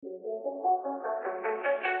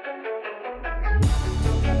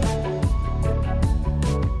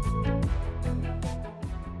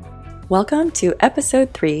Welcome to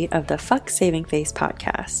episode 3 of the Fuck Saving Face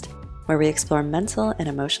podcast, where we explore mental and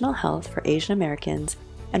emotional health for Asian Americans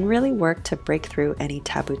and really work to break through any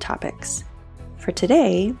taboo topics. For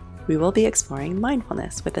today, we will be exploring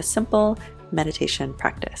mindfulness with a simple meditation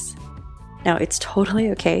practice. Now, it's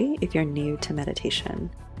totally okay if you're new to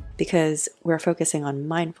meditation because we're focusing on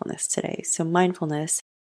mindfulness today. So mindfulness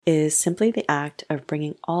is simply the act of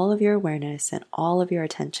bringing all of your awareness and all of your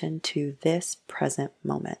attention to this present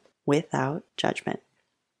moment without judgment.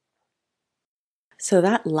 So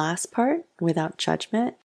that last part, without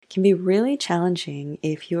judgment, can be really challenging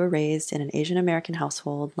if you were raised in an Asian American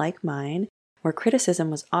household like mine, where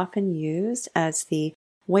criticism was often used as the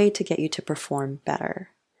way to get you to perform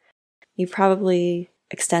better. You probably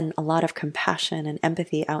extend a lot of compassion and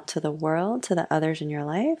empathy out to the world, to the others in your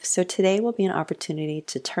life. So today will be an opportunity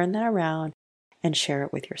to turn that around and share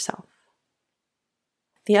it with yourself.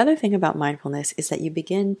 The other thing about mindfulness is that you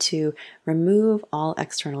begin to remove all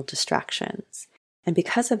external distractions. And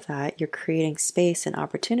because of that, you're creating space and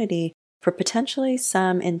opportunity for potentially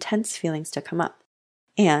some intense feelings to come up.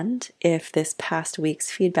 And if this past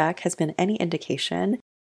week's feedback has been any indication,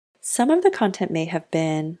 some of the content may have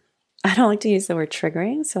been, I don't like to use the word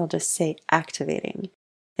triggering, so I'll just say activating.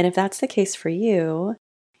 And if that's the case for you,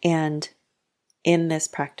 and in this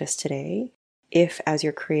practice today, if as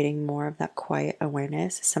you're creating more of that quiet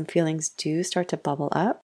awareness, some feelings do start to bubble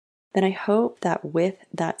up, then I hope that with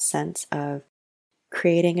that sense of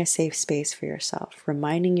creating a safe space for yourself,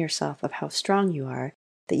 reminding yourself of how strong you are,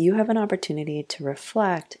 that you have an opportunity to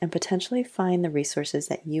reflect and potentially find the resources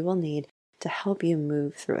that you will need to help you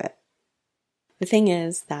move through it. The thing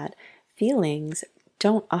is that feelings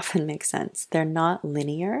don't often make sense. They're not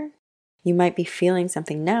linear. You might be feeling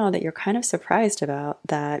something now that you're kind of surprised about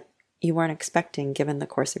that you weren't expecting given the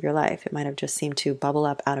course of your life. It might have just seemed to bubble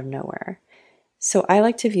up out of nowhere. So I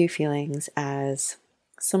like to view feelings as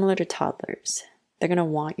similar to toddlers. They're going to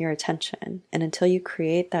want your attention. And until you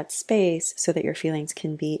create that space so that your feelings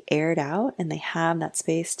can be aired out and they have that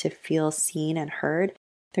space to feel seen and heard,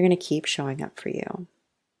 they're going to keep showing up for you.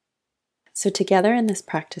 So together in this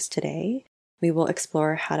practice today, we will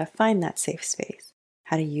explore how to find that safe space,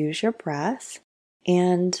 how to use your breath,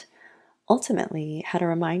 and ultimately, how to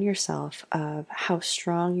remind yourself of how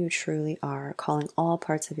strong you truly are, calling all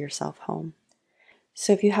parts of yourself home.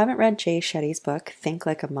 So if you haven't read Jay Shetty's book, Think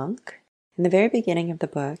Like a Monk, in the very beginning of the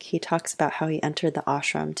book, he talks about how he entered the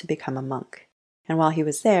ashram to become a monk. And while he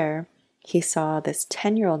was there, he saw this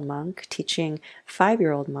 10-year-old monk teaching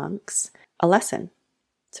 5-year-old monks a lesson.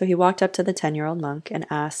 So he walked up to the 10-year-old monk and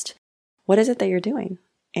asked, "What is it that you're doing?"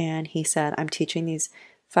 And he said, "I'm teaching these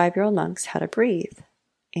 5-year-old monks how to breathe."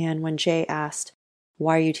 And when Jay asked,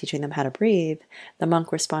 "Why are you teaching them how to breathe?" the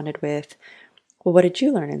monk responded with, "Well, what did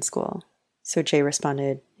you learn in school?" So Jay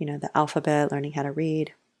responded, the alphabet, learning how to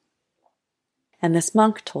read. And this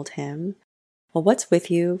monk told him, "Well, what's with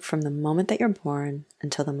you from the moment that you're born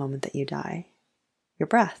until the moment that you die? Your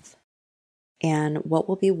breath. And what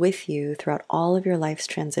will be with you throughout all of your life's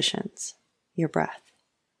transitions? Your breath.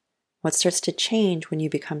 What starts to change when you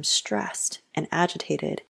become stressed and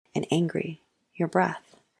agitated and angry? Your breath.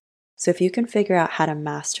 So if you can figure out how to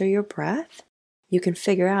master your breath, you can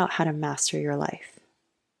figure out how to master your life."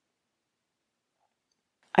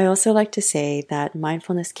 I also like to say that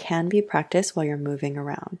mindfulness can be practiced while you're moving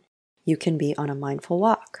around. You can be on a mindful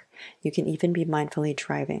walk. You can even be mindfully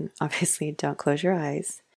driving. Obviously, don't close your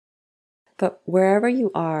eyes. But wherever you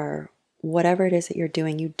are, whatever it is that you're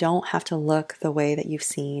doing, you don't have to look the way that you've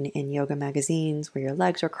seen in yoga magazines where your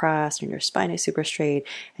legs are crossed and your spine is super straight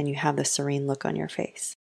and you have the serene look on your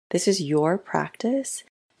face. This is your practice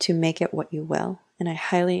to make it what you will, and I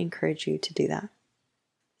highly encourage you to do that.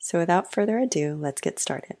 So without further ado, let's get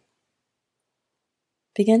started.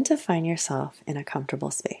 Begin to find yourself in a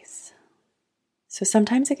comfortable space. So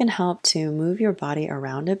sometimes it can help to move your body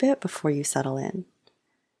around a bit before you settle in.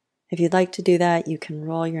 If you'd like to do that, you can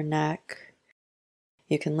roll your neck.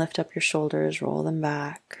 You can lift up your shoulders, roll them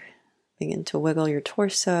back. Begin to wiggle your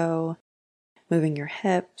torso, moving your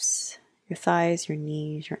hips, your thighs, your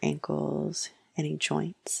knees, your ankles, any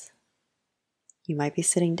joints. You might be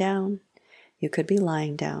sitting down, you could be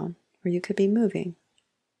lying down, or you could be moving.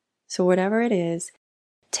 So whatever it is,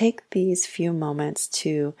 take these few moments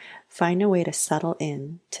to find a way to settle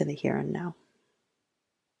in to the here and now.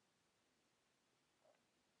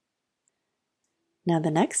 Now the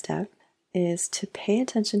next step is to pay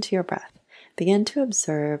attention to your breath. Begin to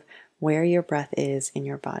observe where your breath is in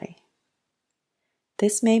your body.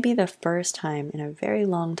 This may be the first time in a very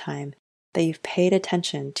long time that you've paid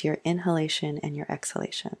attention to your inhalation and your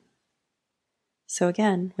exhalation. So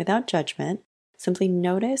again, without judgment, Simply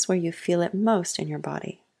notice where you feel it most in your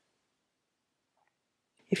body.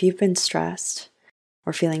 If you've been stressed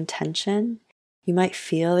or feeling tension, you might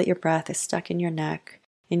feel that your breath is stuck in your neck,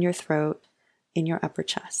 in your throat, in your upper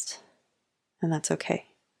chest. And that's okay.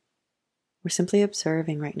 We're simply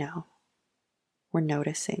observing right now. We're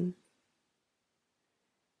noticing.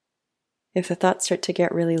 If the thoughts start to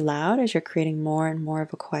get really loud as you're creating more and more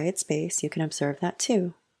of a quiet space, you can observe that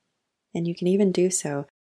too. And you can even do so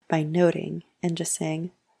by noting and just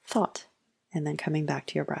saying thought, and then coming back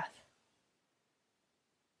to your breath.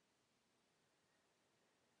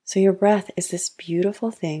 So your breath is this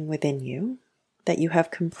beautiful thing within you that you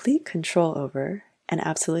have complete control over and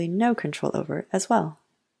absolutely no control over as well.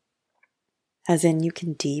 As in, you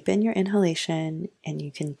can deepen your inhalation and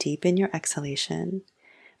you can deepen your exhalation,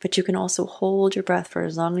 but you can also hold your breath for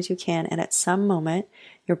as long as you can, and at some moment,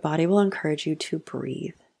 your body will encourage you to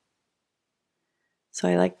breathe. So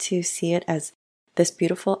I like to see it as this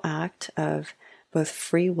beautiful act of both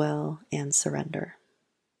free will and surrender.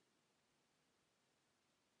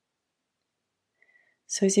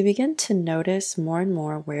 So as you begin to notice more and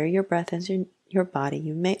more where your breath is in your body,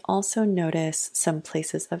 you may also notice some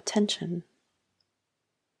places of tension.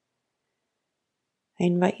 I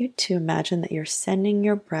invite you to imagine that you're sending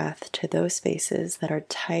your breath to those spaces that are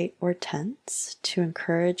tight or tense to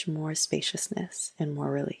encourage more spaciousness and more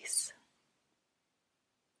release.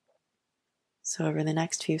 So over the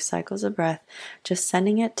next few cycles of breath, just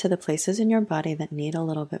sending it to the places in your body that need a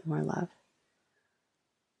little bit more love.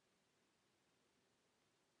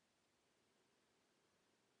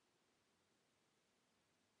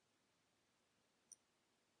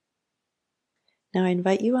 Now I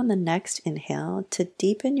invite you on the next inhale to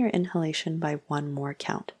deepen your inhalation by one more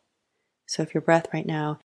count. So if your breath right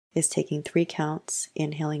now is taking 3 counts,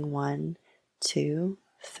 inhaling 1, 2,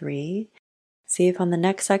 3, see if on the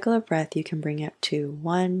next cycle of breath you can bring it to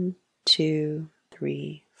 1, 2,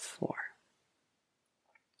 3, 4.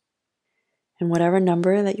 And whatever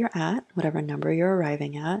number that you're at, whatever number you're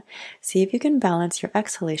arriving at, see if you can balance your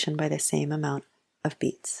exhalation by the same amount of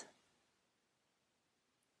beats.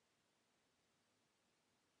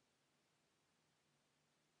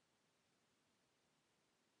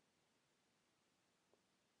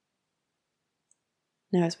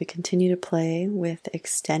 Now, as we continue to play with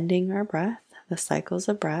extending our breath, the cycles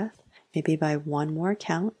of breath, maybe by one more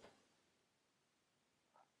count,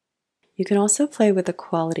 you can also play with the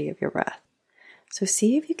quality of your breath. So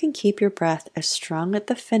see if you can keep your breath as strong at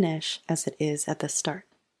the finish as it is at the start,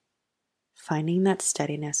 finding that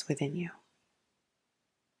steadiness within you.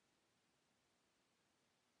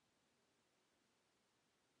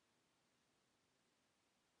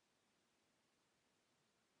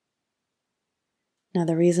 Now,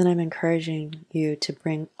 the reason I'm encouraging you to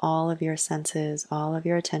bring all of your senses, all of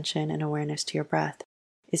your attention and awareness to your breath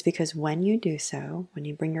is because when you do so, when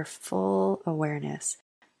you bring your full awareness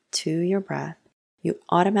to your breath, you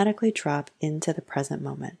automatically drop into the present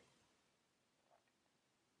moment.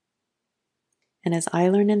 And as I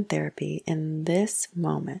learned in therapy, in this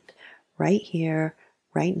moment, right here,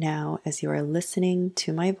 right now, as you are listening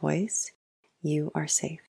to my voice, you are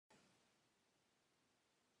safe.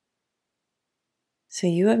 So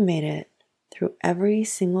you have made it through every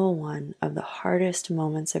single one of the hardest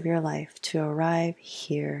moments of your life to arrive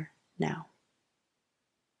here now.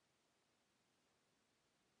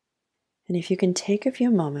 And if you can take a few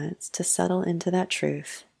moments to settle into that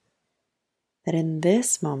truth, that in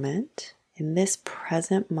this moment, in this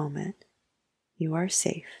present moment, you are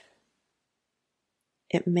safe.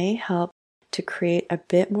 It may help to create a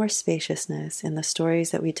bit more spaciousness in the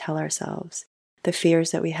stories that we tell ourselves, the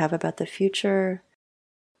fears that we have about the future,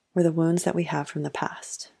 or the wounds that we have from the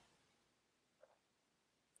past.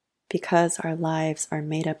 Because our lives are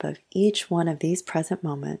made up of each one of these present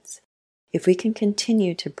moments, if we can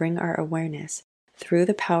continue to bring our awareness through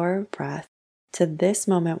the power of breath to this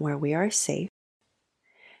moment where we are safe,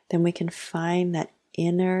 then we can find that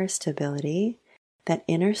inner stability, that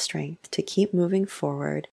inner strength to keep moving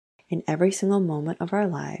forward in every single moment of our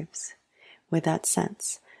lives with that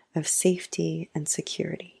sense of safety and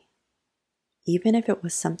security. Even if it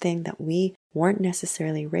was something that we weren't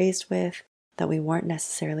necessarily raised with, that we weren't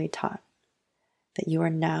necessarily taught, that you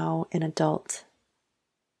are now an adult.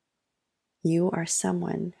 You are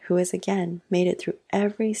someone who has again made it through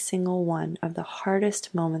every single one of the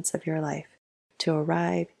hardest moments of your life to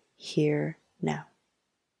arrive here now.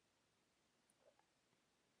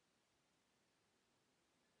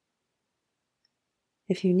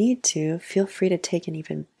 If you need to, feel free to take an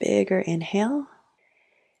even bigger inhale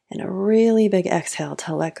and a really big exhale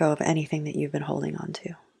to let go of anything that you've been holding on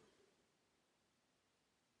to.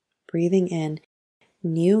 Breathing in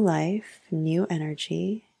new life, new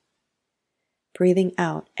energy, breathing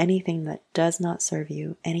out anything that does not serve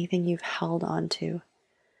you, anything you've held on to,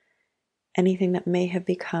 anything that may have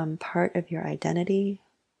become part of your identity,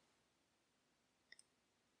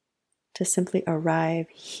 to simply arrive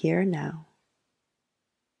here now,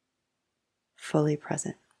 fully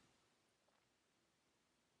present.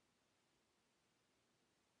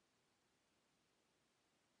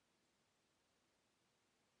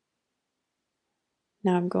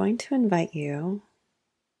 Now I'm going to invite you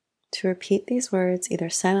to repeat these words either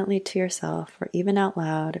silently to yourself or even out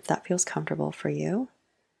loud if that feels comfortable for you.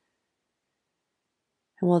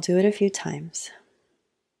 And we'll do it a few times.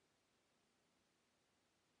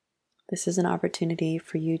 This is an opportunity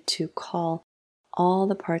for you to call all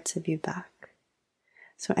the parts of you back.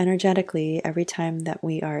 So energetically, every time that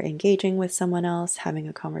we are engaging with someone else, having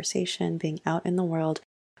a conversation, being out in the world,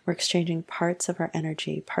 we're exchanging parts of our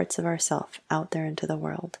energy, parts of ourself out there into the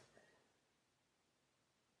world.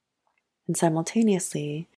 And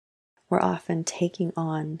simultaneously, we're often taking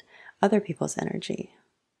on other people's energy.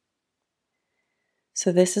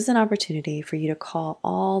 So this is an opportunity for you to call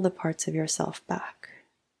all the parts of yourself back,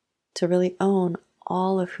 to really own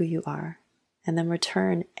all of who you are, and then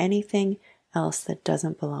return anything else that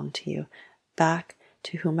doesn't belong to you back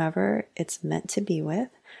to whomever it's meant to be with,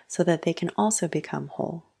 so that they can also become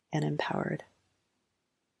whole and empowered.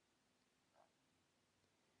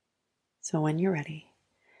 So when you're ready,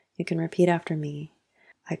 you can repeat after me.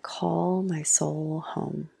 I call my soul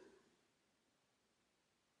home,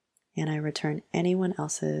 and I return anyone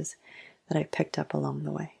else's that I picked up along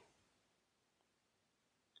the way.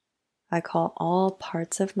 I call all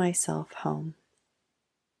parts of myself home,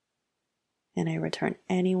 and I return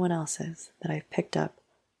anyone else's that I've picked up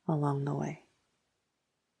along the way.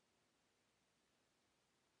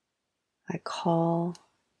 I call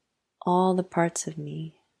all the parts of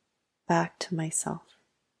me back to myself,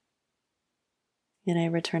 and I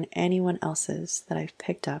return anyone else's that I've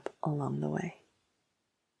picked up along the way.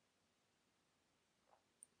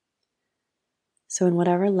 So in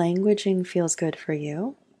whatever languaging feels good for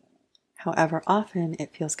you, however often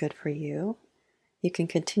it feels good for you, you can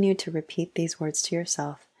continue to repeat these words to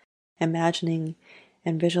yourself, imagining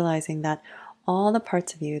and visualizing that all the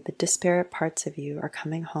parts of you, the disparate parts of you, are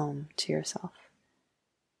coming home to yourself.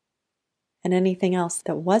 And anything else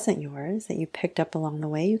that wasn't yours, that you picked up along the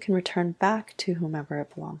way, you can return back to whomever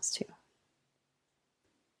it belongs to.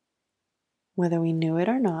 Whether we knew it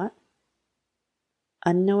or not,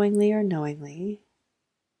 unknowingly or knowingly,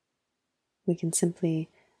 we can simply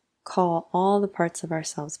call all the parts of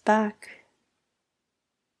ourselves back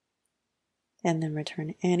and then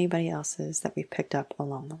return anybody else's that we picked up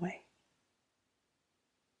along the way.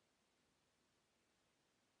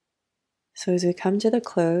 So as we come to the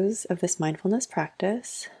close of this mindfulness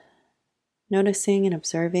practice, noticing and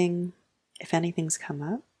observing if anything's come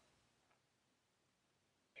up,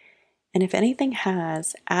 and if anything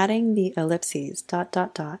has, adding the ellipses, ...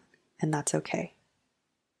 and that's okay.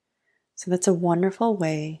 So that's a wonderful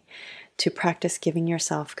way to practice giving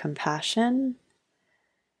yourself compassion,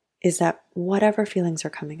 is that whatever feelings are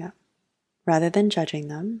coming up, rather than judging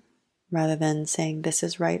them, rather than saying this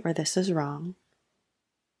is right or this is wrong,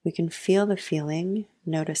 we can feel the feeling,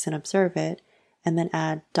 notice and observe it, and then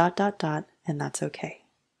add ... and that's okay.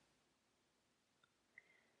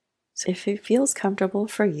 So if it feels comfortable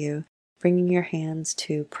for you, bringing your hands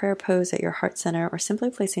to prayer pose at your heart center, or simply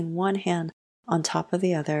placing one hand on top of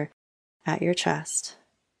the other at your chest,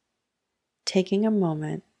 taking a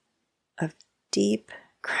moment of deep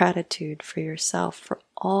gratitude for yourself, for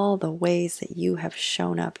all the ways that you have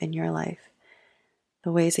shown up in your life,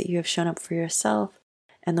 the ways that you have shown up for yourself,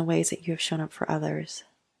 and the ways that you have shown up for others.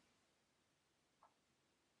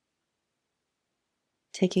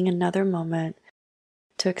 Taking another moment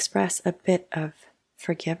to express a bit of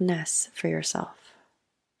forgiveness for yourself,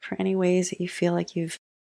 for any ways that you feel like you've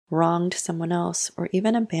wronged someone else or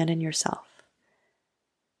even abandoned yourself.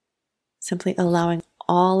 Simply allowing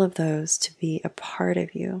all of those to be a part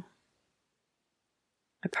of you,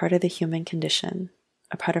 a part of the human condition,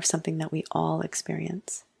 a part of something that we all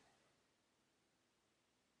experience.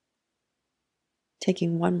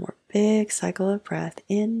 Taking one more big cycle of breath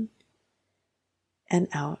in and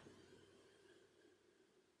out.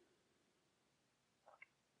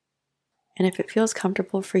 And if it feels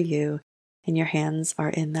comfortable for you and your hands are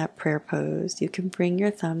in that prayer pose, you can bring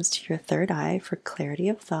your thumbs to your third eye for clarity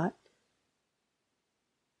of thought,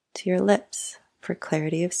 to your lips for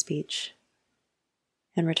clarity of speech,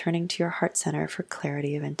 and returning to your heart center for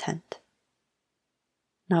clarity of intent.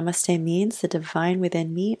 Namaste means the divine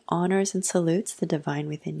within me honors and salutes the divine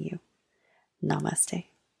within you. Namaste.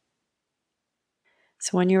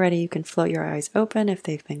 So when you're ready, you can float your eyes open if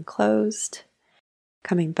they've been closed,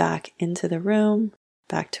 coming back into the room,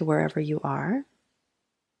 back to wherever you are.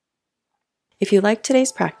 If you like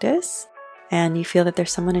today's practice and you feel that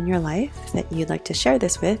there's someone in your life that you'd like to share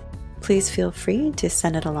this with, please feel free to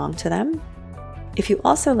send it along to them. If you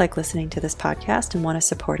also like listening to this podcast and want to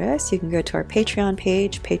support us, you can go to our Patreon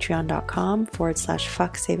page,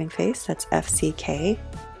 patreon.com/fucksavingface, that's FCK,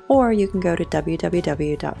 or you can go to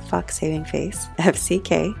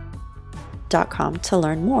www.fucksavingfacefck.com to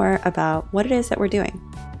learn more about what it is that we're doing.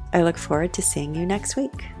 I look forward to seeing you next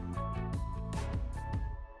week.